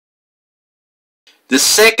The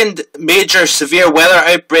second major severe weather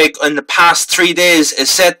outbreak in the past 3 days is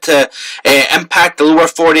set to impact the lower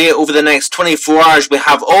 48 over the next 24 hours. We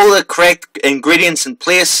have all the correct ingredients in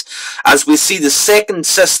place as we see the second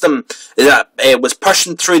system that was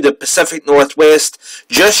pushing through the Pacific Northwest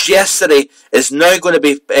just yesterday is now going to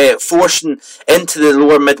be forcing into the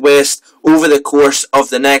lower Midwest over the course of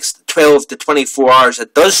the next 12 to 24 hours.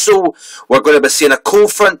 It does so, we're going to be seeing a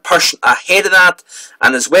cold front pushing ahead of that,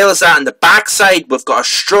 and as well as that, on the backside, we've got a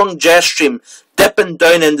strong jet stream dipping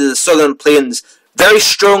down into the southern plains. Very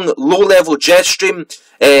strong low-level jet stream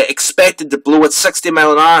expected to blow at 60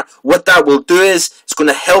 miles an hour. What that will do is it's going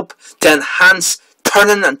to help to enhance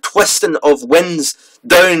turning and twisting of winds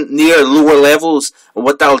down near lower levels, and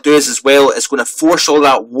what that'll do is as well, it's going to force all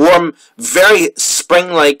that warm, very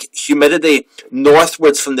spring-like humidity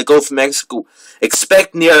northwards from the Gulf of Mexico.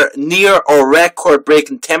 Expect near or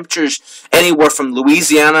record-breaking temperatures anywhere from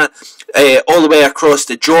Louisiana all the way across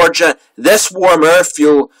to Georgia. This warm air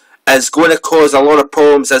fuel is going to cause a lot of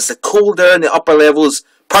problems as the cold air in the upper levels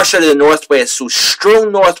push out of the northwest. So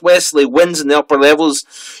strong northwesterly winds in the upper levels,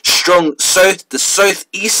 strong south to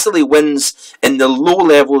southeasterly winds in the low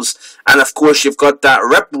levels, and of course you've got that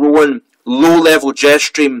rip-roaring low-level jet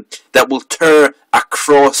stream that will tear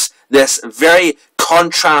across this very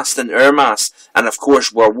contrasting air mass. And of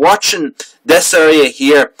course we're watching this area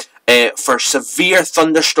here for severe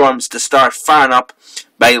thunderstorms to start firing up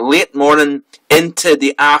by late morning into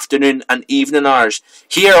the afternoon and evening hours.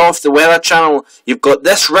 Here off the Weather Channel, you've got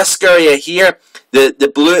this risk area here.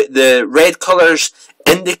 The red colours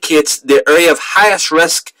indicates the area of highest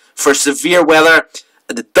risk for severe weather.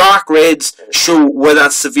 The dark reds show where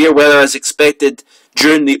that severe weather is expected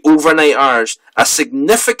during the overnight hours. A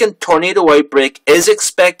significant tornado outbreak is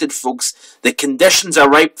expected, folks. The conditions are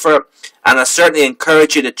ripe for it, and I certainly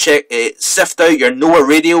encourage you to sift out your NOAA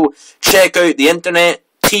radio, check out the internet,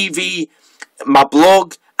 TV, my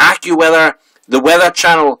blog, AccuWeather, the Weather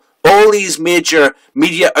Channel, all these major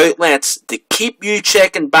media outlets to keep you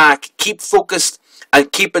checking back, keep focused,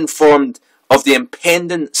 and keep informed of the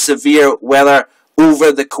impending severe weather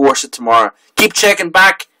over the course of tomorrow. Keep checking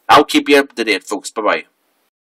back. I'll keep you up to date, folks. Bye-bye.